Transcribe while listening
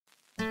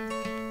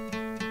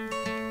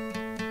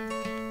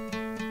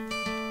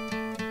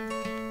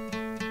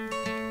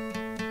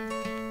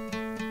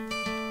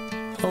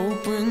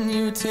Hope when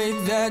you take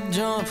that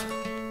jump,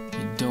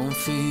 you don't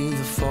feel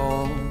the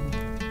fall.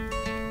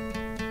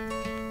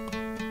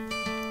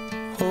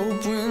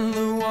 Hope when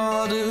the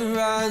water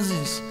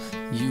rises,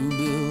 you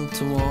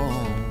built a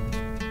wall.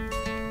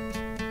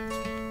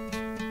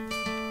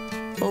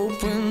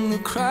 Hope when the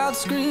crowd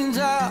screams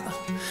out,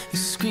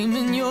 you're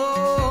screaming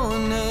your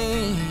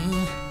name.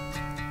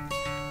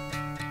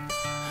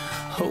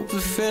 Hope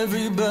if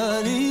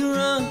everybody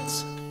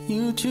runs,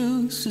 you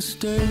choose to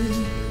stay.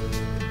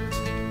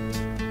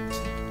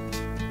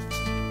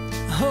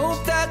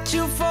 Hope that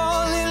you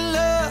fall in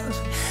love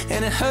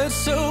and it hurts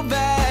so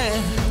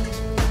bad.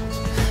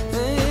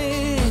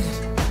 Hey,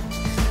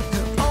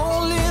 the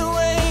only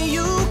way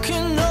you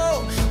can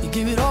know, you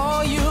give it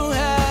all you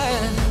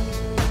had.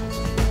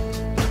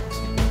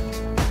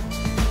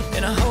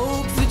 And I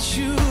hope that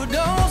you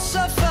don't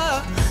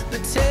suffer,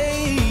 but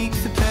take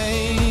the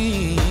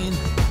pain.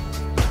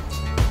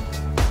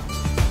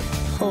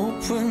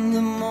 Hope when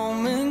the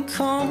moment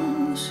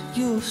comes,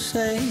 you'll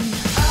say,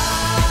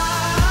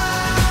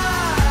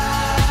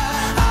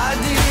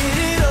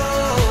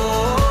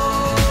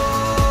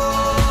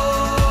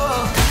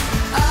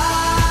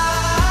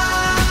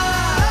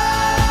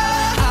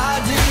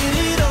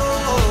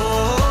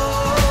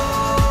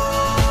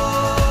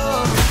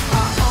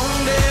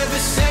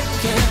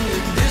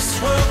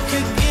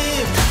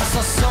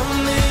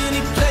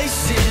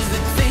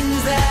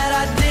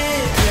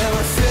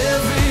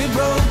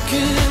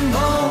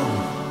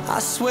 I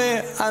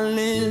swear I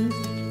lived.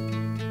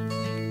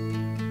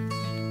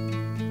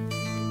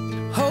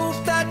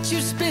 Hope that you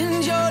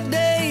spend your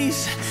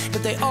days,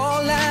 but they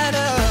all add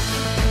up.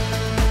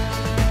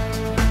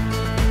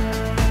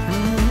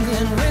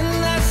 And when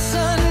that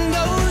sun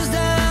goes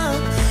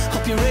down,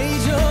 hope you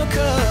raise your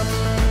cup.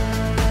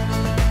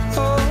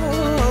 Oh,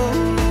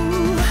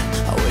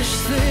 I wish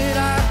that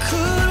I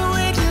could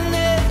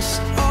witness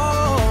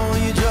all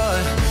your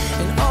joy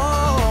and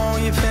all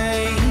your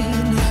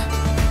pain.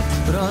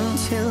 But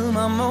until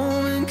my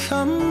moment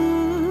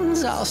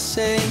comes, I'll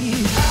say,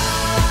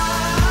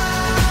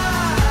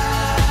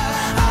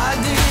 I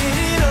did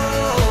it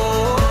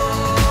all.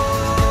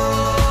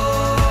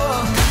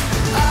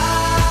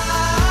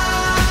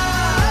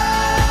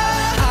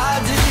 I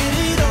did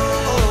it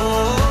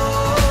all.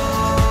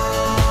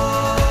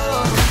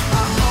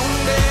 I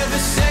owned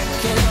every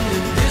second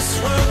that this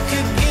world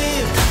could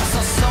give. I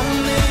saw so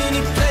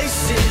many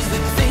places,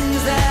 the things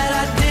that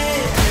I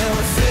did. Yeah,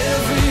 with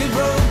every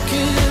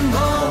broken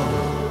bone,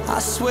 I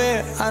swear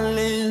I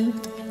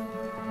lived.